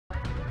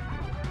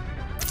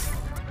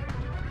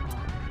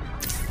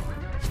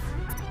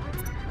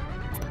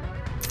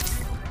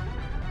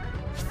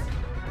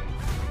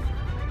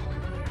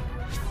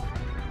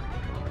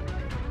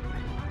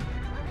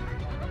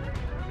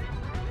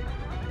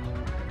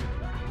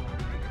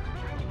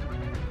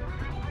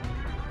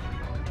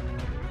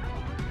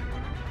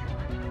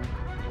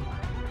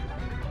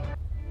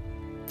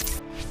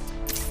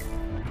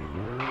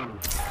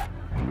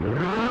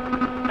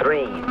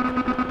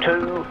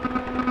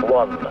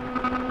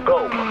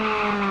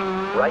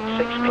Right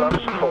 6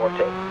 plus, 40.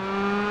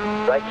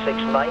 Right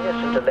 6 minus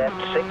into left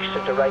 6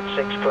 into right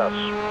 6 plus.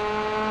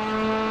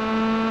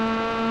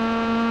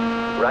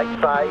 Right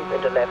 5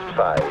 into left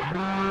 5.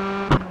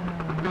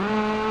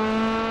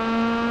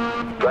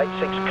 Right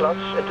 6 plus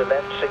into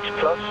left 6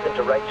 plus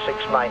into right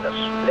 6 minus.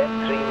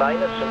 Left 3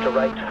 minus into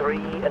right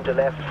 3 into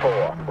left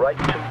 4. Right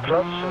 2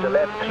 plus into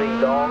left 3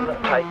 long,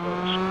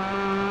 tightens.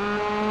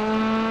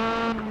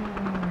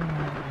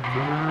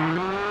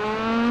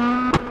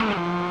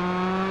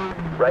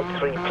 Right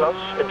 3 plus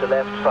into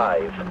left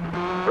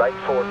 5. Right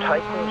 4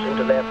 tightens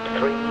into left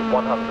 3,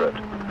 100.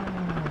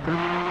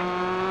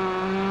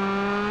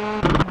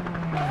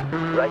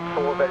 Right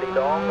 4 very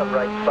long and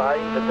right 5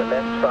 into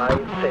left 5,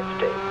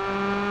 50.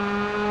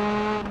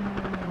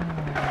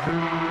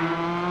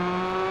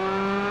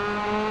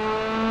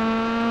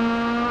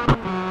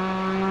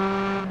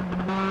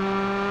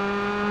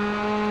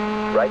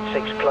 Right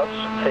 6 plus,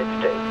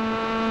 50.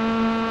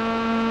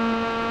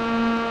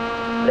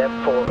 Left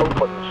 4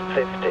 opens,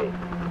 50.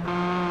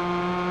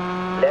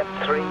 Left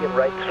 3 and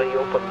right 3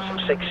 opens,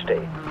 60.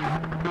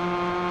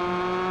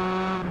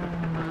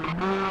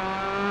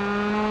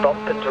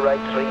 Bump into right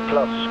 3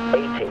 plus,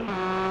 80.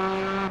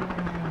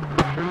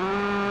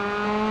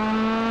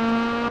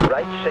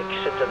 Right 6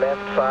 into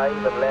left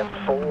 5 and left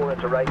 4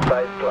 into right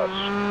 5 plus.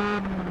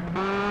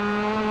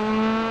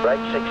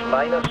 Right 6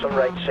 minus and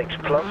right 6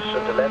 plus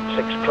into left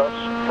 6 plus,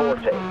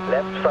 40.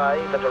 Left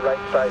 5 into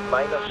right 5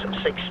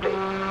 minus, 60.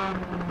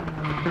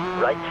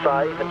 Right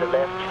 5 into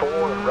left 4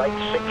 and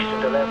right 6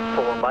 into left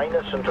 4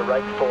 minus into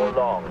right 4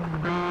 long.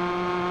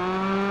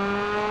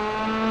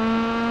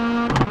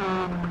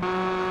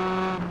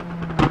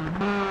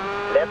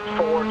 Left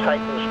 4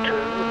 tightens 2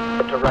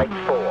 into right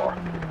 4.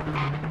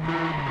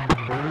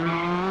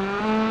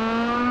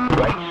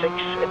 Right 6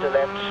 into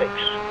left 6.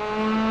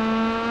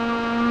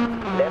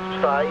 Left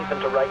 5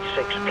 into right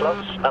 6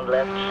 plus and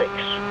left 6.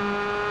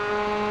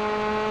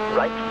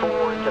 Right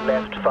 4 into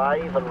left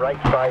 5 and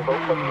right 5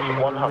 opens,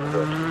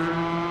 100.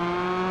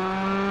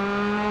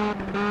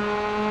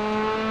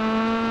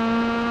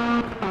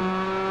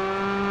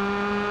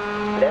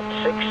 Left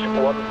 6,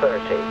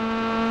 130.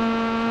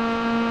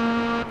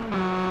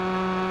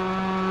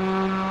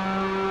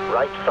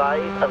 Right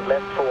 5 and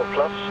left 4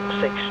 plus,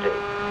 60.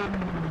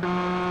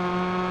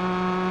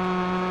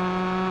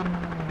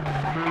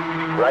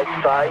 Right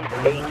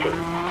 5,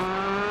 80.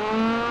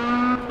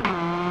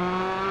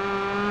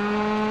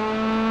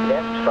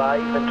 Left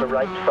 5 into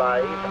right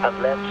 5 and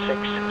left 6,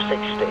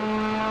 60.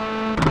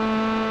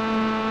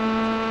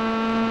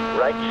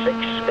 Right 6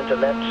 into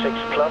left 6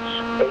 plus,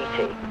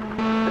 80.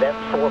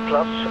 Left 4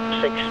 plus,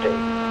 60.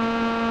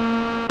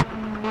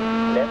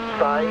 Left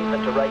 5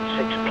 into right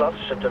 6 plus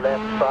into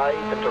left 5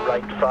 into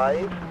right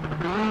 5.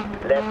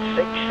 Left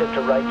 6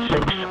 into right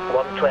 6,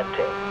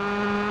 120.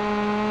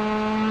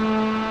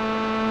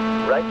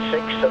 Right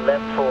 6 and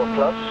left 4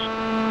 plus.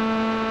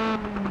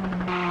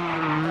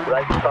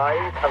 Right 5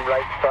 and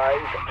right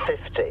 5,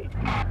 50.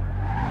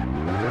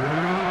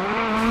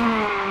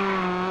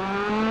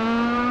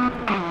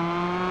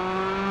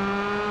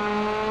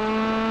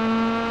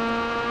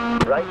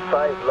 Right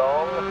 5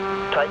 long,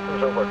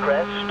 tightens over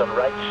crest and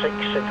right 6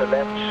 into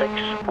left 6,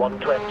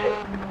 120.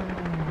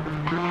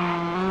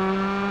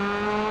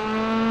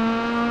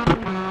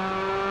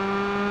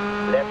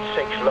 Left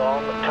 6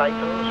 long,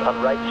 tightens and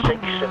right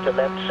 6 into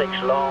left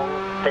 6 long,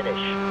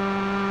 finish.